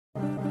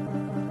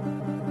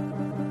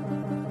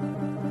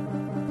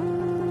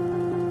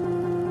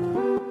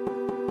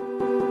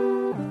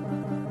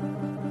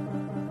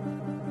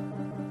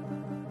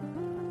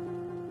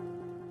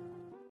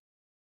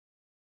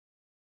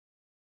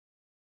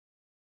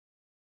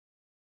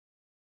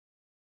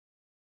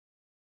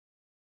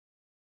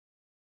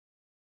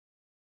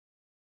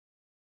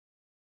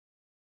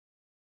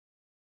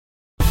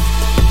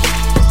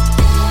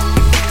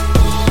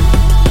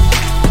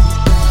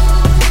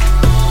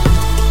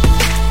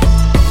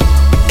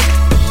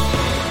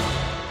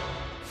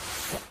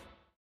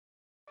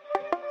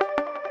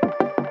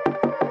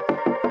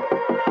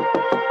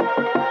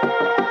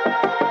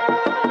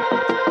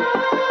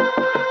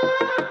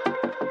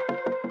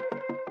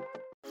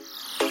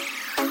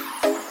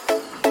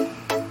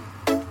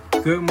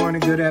Good morning,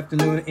 good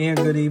afternoon, and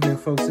good evening,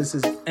 folks. This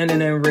is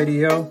NMM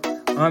Radio.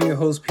 I'm your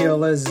host,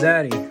 PLS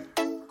Zaddy.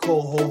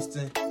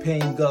 Co-hosting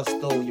Pain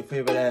Gusto, your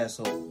favorite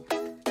asshole.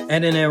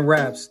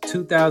 NMMraps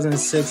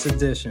 2006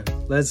 edition.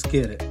 Let's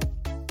get it.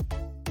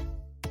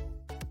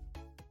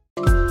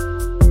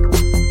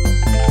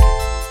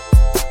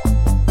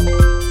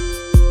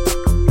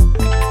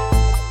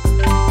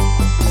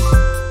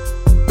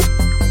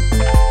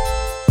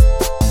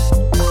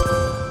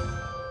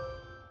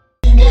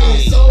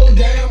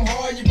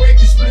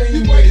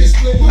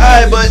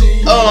 Alright, but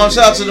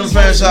shout out to them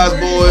franchise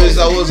boys.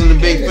 I wasn't a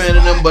big fan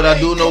of them, but I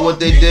do know what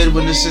they did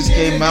when this shit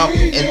came out.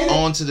 And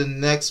on to the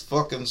next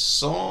fucking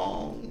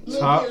song.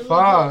 Top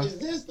 5. Is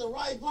this the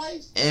right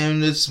place?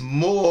 And it's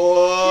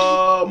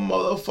more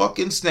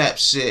motherfucking snap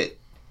shit.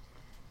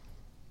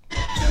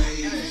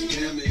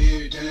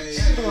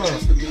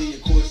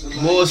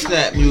 More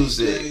snap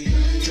music.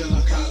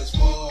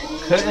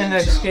 Couldn't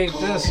escape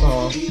this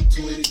song.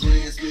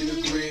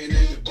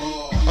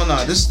 Oh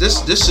no, this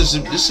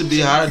should be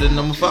higher than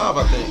number 5,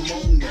 I think.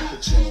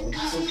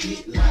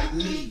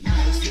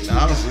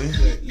 Honestly,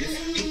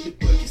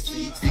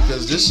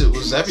 because this shit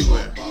was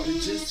everywhere.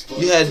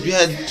 You had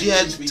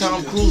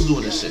Tom Cruise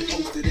doing this shit.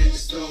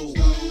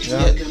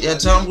 You had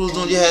Tom Cruise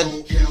doing. You had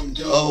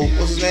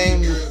what's his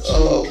name?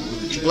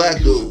 Black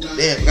dude.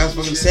 Damn, guys,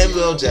 fucking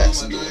Samuel L.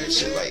 Jackson doing this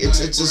shit. Like it's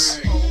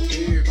just.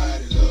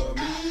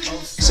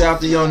 Shout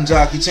out to Young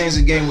Jock. He changed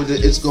the game with the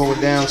 "It's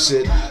Going Down"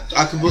 shit.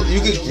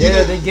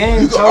 The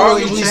game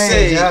totally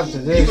changed after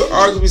this. You could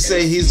arguably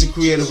say he's the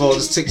creator of all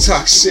this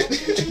TikTok shit.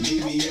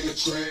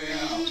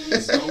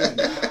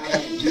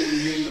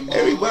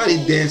 Everybody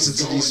dancing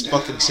to these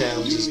fucking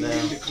challenges now.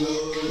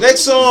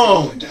 Next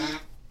song.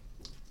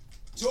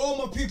 To all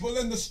my people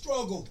in the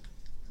struggle,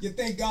 you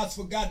think God's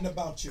forgotten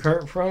about you.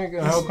 Kurt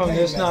Franklin, how come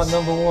this not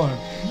number 1?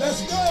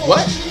 Let's go.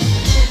 What?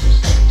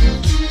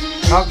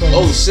 How come?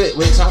 Oh shit!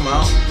 Wait, time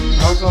out.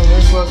 How come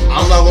this wasn't?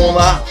 I'm not gonna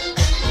lie.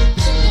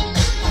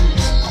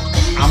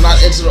 I'm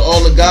not into all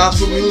the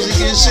gospel music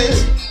and shit.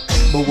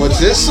 But what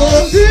this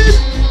song did,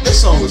 this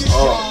song was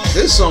hard.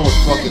 This song was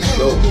fucking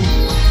dope.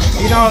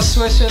 You don't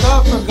switch it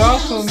up for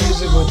gospel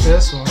music with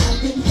this one.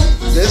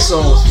 This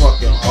song was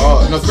fucking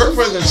hard. No, Kurt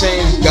Franklin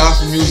changed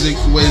gospel music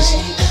the way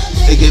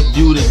it get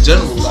viewed in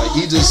general. Like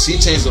he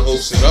changed the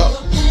whole shit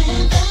up.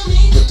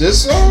 But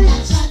this song,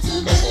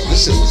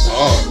 this shit was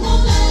hard.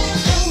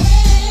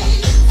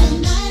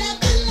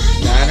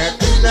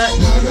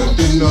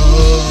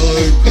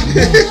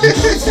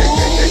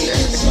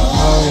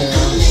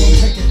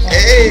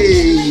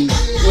 Hey,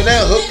 when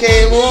that hook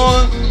came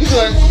on,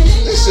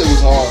 this shit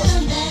was hard.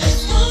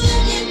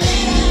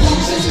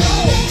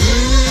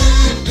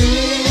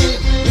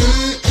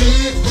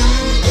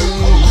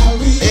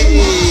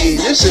 Hey,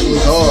 this shit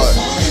was hard.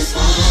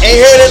 Ain't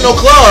heard it in no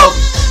club,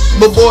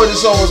 but boy,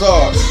 this song was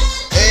hard.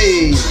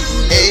 Hey.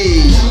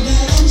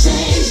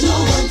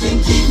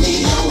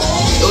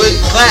 It was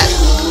clap.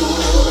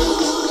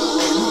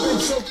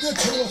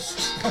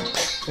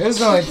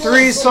 There's only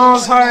 3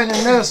 songs higher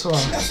than this one.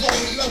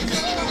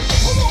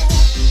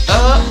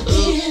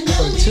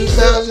 For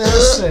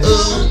 2006.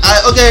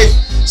 Okay,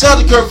 shout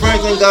out to Kurt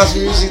Franklin,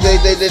 gospel music. They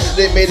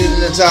made it in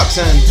the top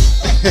 10.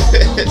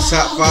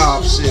 Top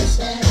 5 shit.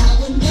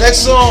 Next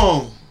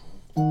song.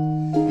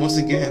 Once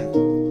again,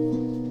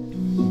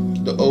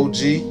 the OG.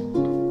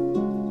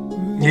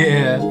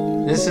 Yeah.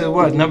 This is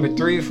what, number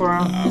 3 for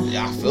him?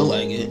 Yeah, I feel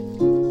like it.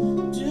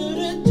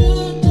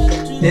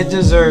 It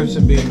deserves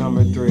to be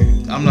number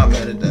 3. I'm not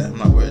mad at that. I'm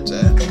not where it's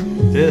at.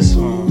 This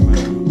one,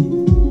 man.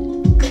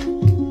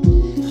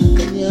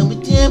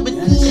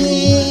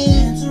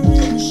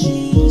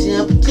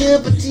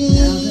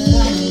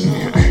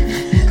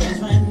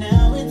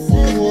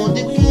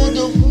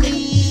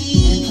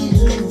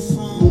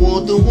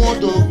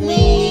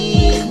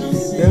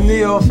 Them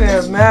Neo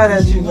fans mad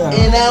at you now.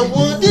 And I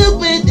want to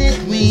bet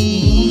that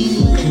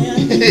we.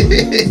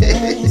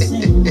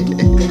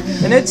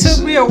 And it took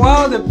me a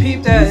while to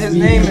peep that his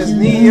name is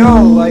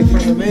Neo, like from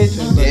the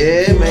Matrix.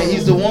 Yeah, man,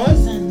 he's the one.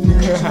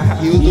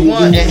 He was the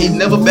one, and he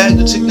never bagged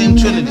a chick named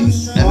Trinity,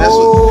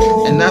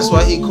 and that's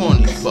why he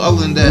corny. But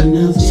other than that,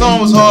 the song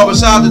was hard. But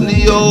shout out to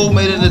Neo,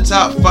 made it in the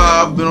top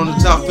 5, been on the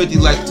top 50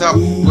 like top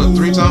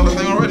 3 times I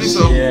think already.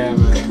 So yeah,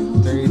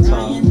 man, 3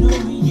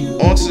 times.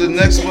 On to the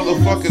next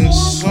motherfucking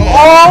song.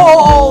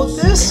 Oh,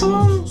 this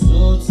song?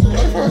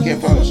 I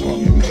can't find the song.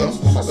 Here we go.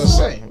 I'm about to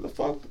say. What the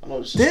fuck? I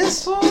know this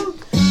song?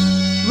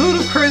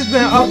 Ludacris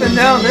been up and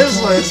down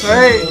this list,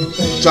 right?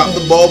 Drop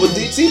the ball with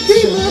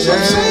DTP, man. That's what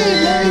I'm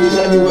saying, man. He was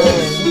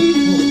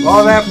everywhere.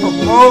 All that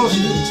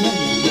promotion.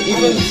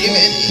 Even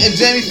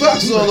Jamie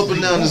Foxx is all up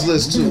and down this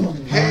list, too.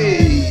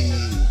 Hey.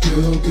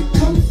 Girl, get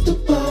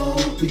comfortable.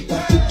 We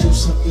about to do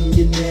something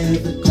you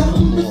never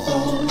done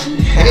before.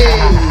 Hey,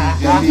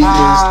 baby,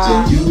 it's the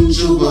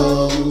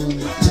usual.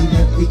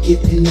 Tonight we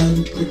getting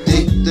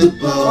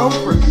unpredictable.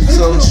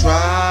 So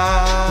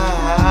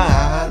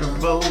try to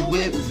roll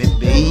with me,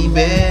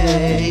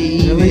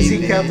 baby. At least he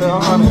kept it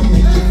on.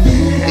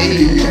 Hey,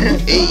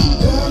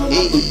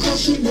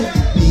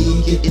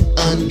 getting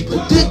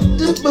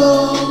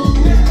unpredictable.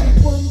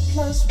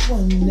 1 +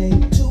 1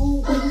 ain't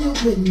 2 when you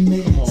with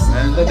me.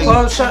 The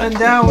club's shutting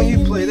down when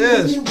you play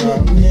this,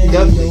 bro.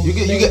 You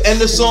can end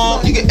the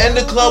song. You can end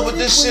the club with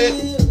this shit.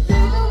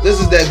 This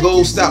is that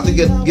gold stop to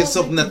get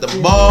something at the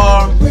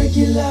bar.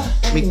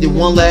 Make the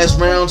one last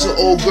round to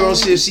old girl.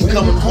 See if she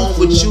coming home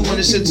with you when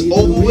the shit's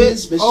over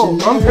with. Oh,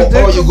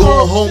 or you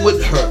going home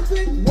with her.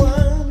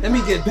 Let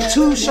me get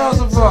 2 shots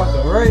of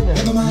vodka right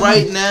now.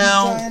 Right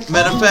now.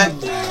 Matter of fact,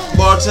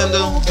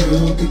 bartender,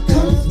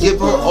 give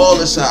her all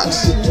the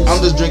shots. I'm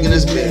just drinking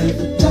this beer.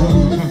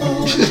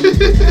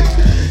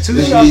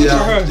 2 shots for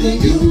her.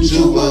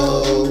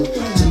 Usual.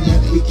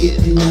 We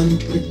getting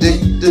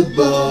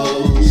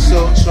unpredictable.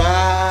 So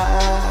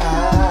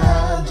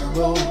try to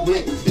roll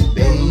with me,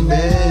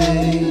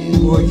 baby.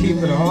 Boy, keep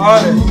it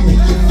hard.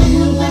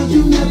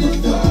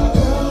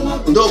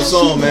 Dope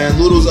song, man.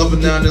 Ludo's up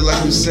and down there,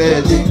 like we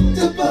said.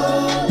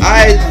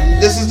 Alright,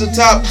 this is the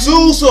top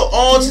 2, so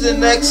on to the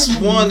next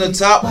one. The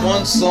top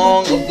 1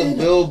 song of the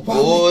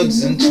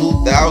Billboards in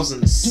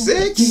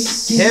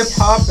 2006. Hip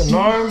hop and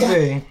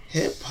R&B.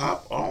 Hip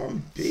hop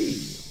R&B.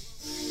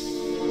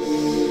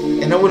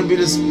 And I wouldn't be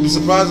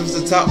surprised if it's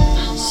the top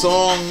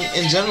song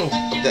in general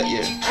of that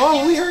year.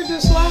 Oh, we heard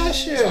this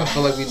last year. I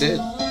feel like we did.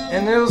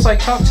 And it was like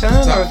top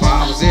 10 Top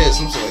 5 was it,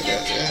 something like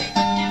that, yeah.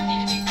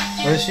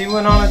 But she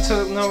went on and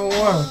took number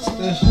 1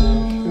 this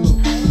year.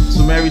 Shoot.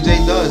 So Mary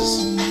J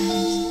does.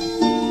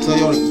 Tell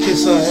y'all to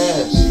kiss her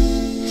ass.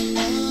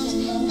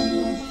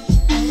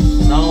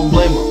 And I don't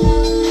blame her.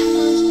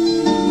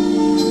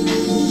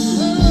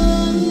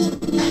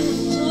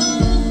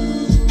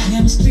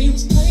 Chemistry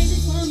was crazy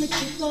from the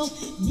get-go.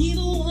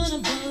 Neither one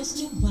of us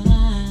knew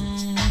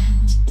why.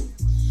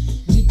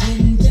 We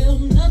didn't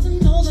build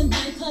nothing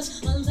overnight,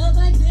 'cause a love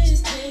like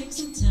this takes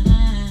some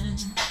time.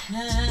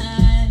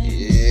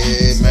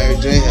 Yeah, Mary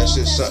J has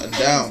shit shutting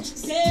down.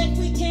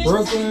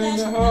 Brooklyn in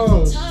the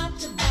house.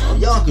 Oh,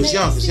 Yonkers. She's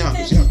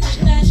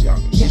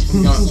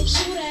from Yonkers.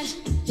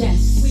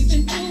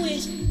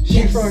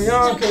 She from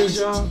Yonkers,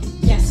 y'all.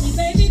 Yes,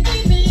 baby,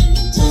 we've been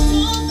too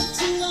long for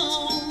too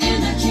long.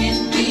 And I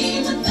can't be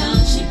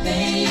without you,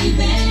 baby.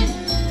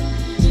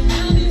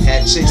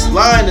 Had chicks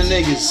lying to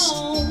niggas.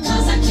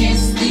 'Cause I can't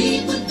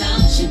sleep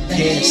without you,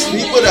 baby. Can't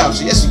sleep without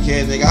you. Yes, you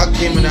can, nigga. I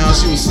came in the house,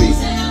 she was asleep.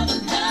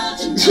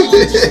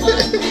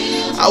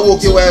 I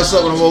woke your ass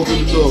up when I walked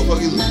through the door.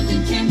 Fuck you, lying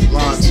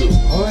too.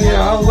 Oh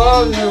yeah, I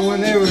loved it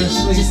when they were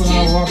asleep when I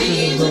walked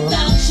through the door.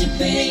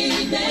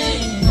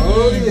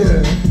 Oh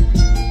yeah.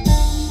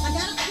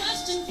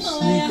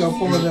 Sneak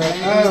up on that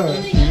ass.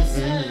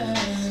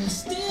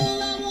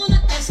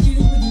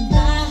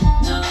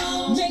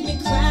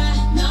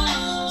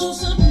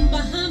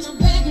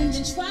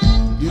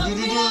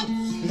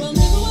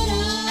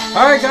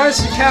 Alright guys,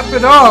 to cap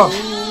it off.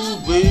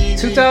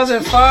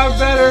 2005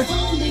 better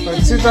or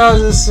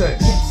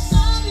 2006?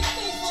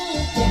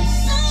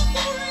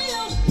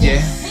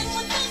 Yeah.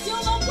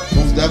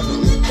 Most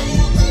definitely.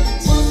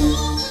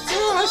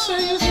 Yeah, I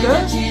say it's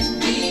good.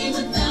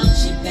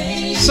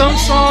 Some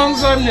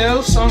songs are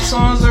new, some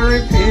songs are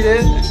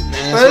repeated,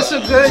 but it's a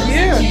good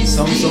year.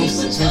 Some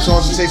songs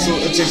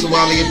it takes a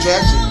while to get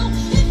traction.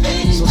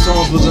 Some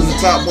songs was in the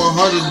top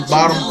 100,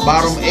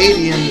 bottom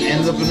 80, and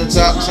ended up in the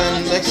top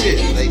 10 next year.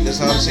 Like that's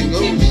how the shit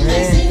goes.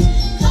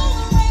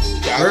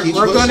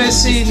 We're gonna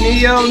see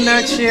Neo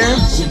next year.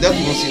 We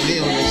definitely gonna see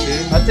Neo next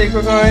year. I think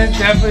we're gonna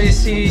definitely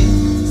see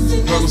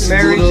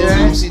Mary J. We're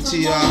gonna see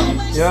T.I.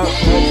 Yeah,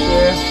 next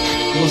year.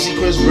 We're gonna see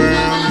Chris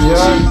Brown.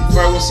 Yeah.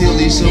 Probably gonna see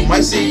Alicia.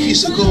 Might see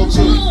Keisha Cole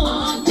too.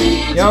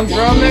 Young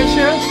Drum next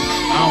year? I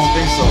don't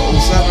think so.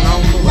 07, I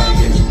don't feel like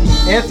it.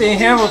 Anthony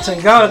Hamilton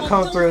gotta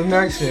come through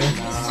next year.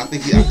 I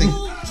think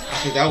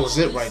that was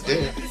it right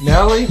there.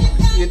 Nelly?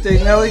 You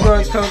think Nelly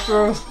gonna come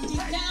through?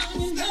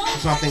 I'm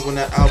trying to think when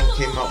that album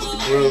came out with the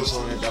girls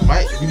on it.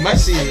 We might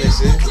see him this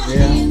year.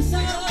 Yeah.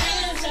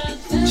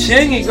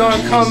 Chingy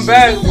gonna come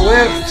back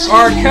with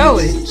R.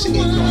 Kelly. She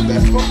ain't coming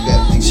back. Fuck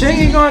that.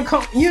 Chingy gonna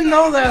come. You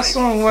know that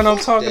song what I'm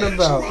talking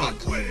about.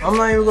 I'm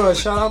not even gonna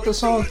shout out the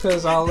song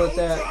because I'll let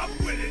that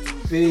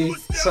be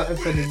something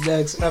for the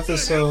next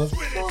episode.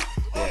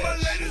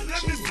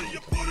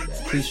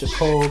 Keisha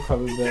Cole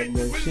coming back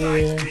next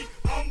year.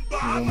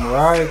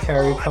 Mariah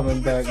Carey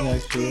coming back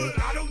next year.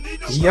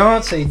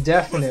 Beyonce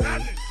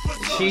definitely.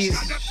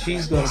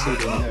 She's gonna be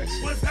the next.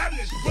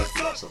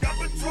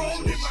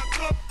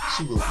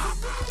 She will be.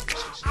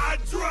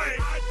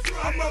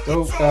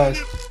 Dope guys.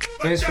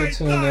 Thanks for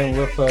tuning in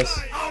with us.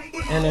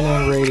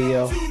 NMM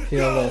Radio.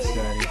 PLS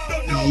Daddy.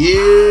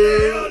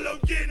 Yeah.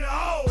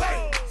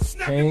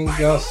 Pain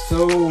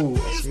Gusto.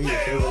 That's me, your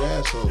favorite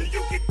asshole.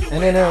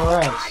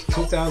 NMMraps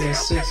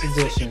 2006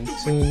 edition.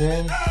 Tune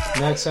in.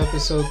 Next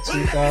episode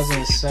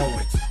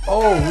 2007.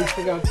 Oh, we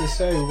forgot to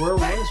say, where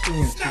was we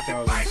in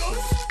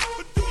 2006?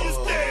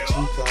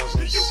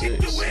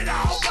 2006.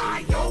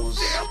 That was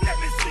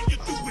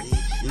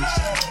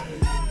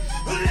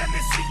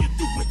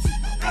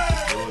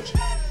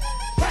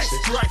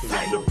Straight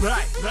from the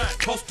back,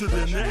 posted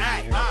in the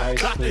act.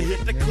 Got to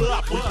hit the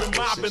club, we've been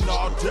mobbing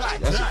all day.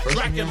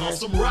 Drinking on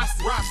some rust,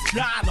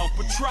 dying on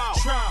patrol.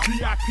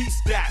 VIP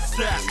stats.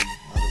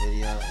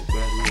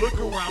 Look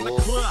around the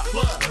club,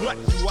 what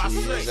do I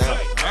say?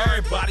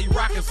 Everybody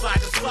rocking side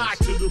to side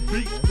to the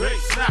beat.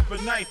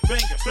 Snapping night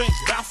finger,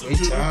 bouncing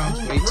to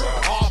the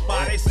groove. All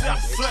by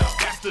themselves,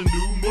 that's the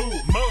new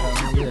move.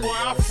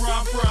 Where I'm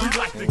from, we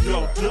like to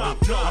go dumb.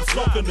 I'm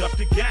soaking up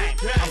the game,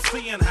 I'm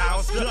seeing how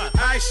it's done.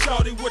 I ain't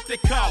shorty what they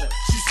call it.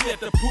 She said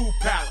the pool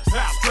palace,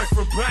 straight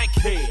from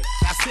Bankhead.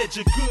 I said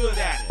you're good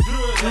at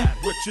it.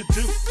 What you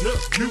do,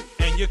 you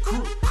and your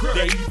crew.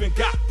 They even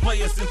got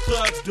players and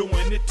thugs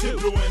doing it too.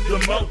 The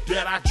more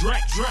that I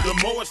drink, the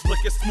more it's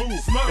looking smooth.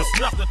 It's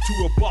nothing to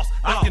a boss,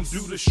 I can do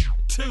the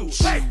too.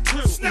 Snap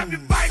your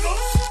fingers,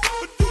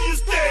 but do you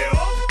still?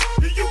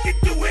 You can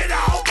do it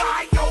all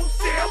by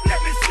yourself.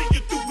 Let me see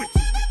you do it.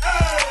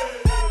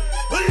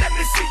 Let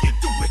me see you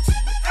do it.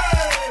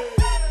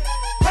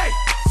 Hey,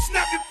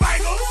 snap your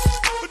fingers,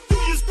 but do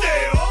you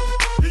still?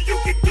 You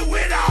can do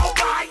it all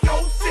by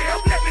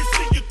yourself. Let me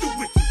see you do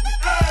it.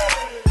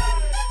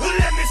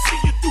 Let me see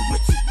you do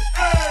it.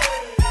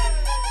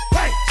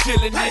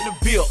 Chillin' in the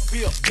bill,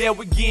 yeah,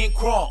 we getting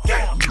crunk.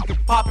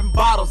 Popping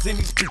bottles in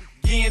these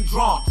getting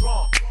drunk.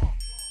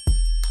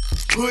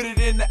 Put it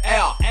in the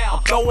air,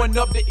 I'm throwing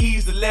up the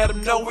E's to let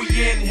them know we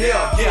in here.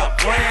 Yeah,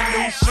 brand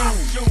new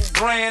shoes,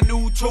 brand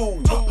new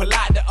tools. Pull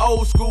out the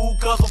old school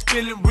cause I'm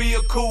feeling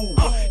real cool.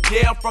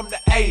 Yeah, I'm from the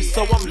A,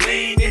 so I'm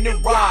leaning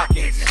and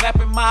rocking.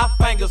 Snapping my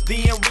fingers,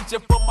 then reaching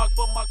for my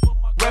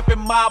reppin'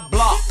 my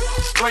block,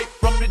 straight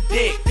from the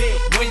deck.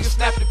 When you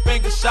snap your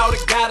fingers, shout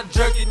it, gotta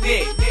jerk your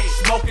neck.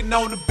 Smoking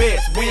on the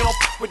best, we don't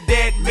f with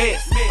that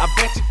mess. I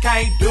bet you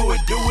can't do it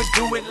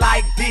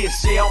like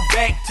this. Yeah, I'm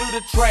back to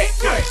the track,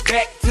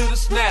 back to the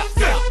snap.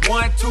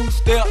 1, 2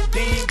 step,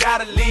 then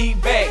gotta lean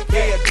back.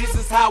 Yeah, this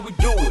is how we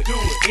do it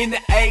in the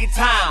A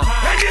time.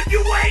 And if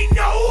you ain't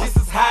know, This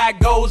is how it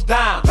goes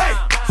down. hey,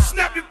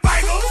 snap your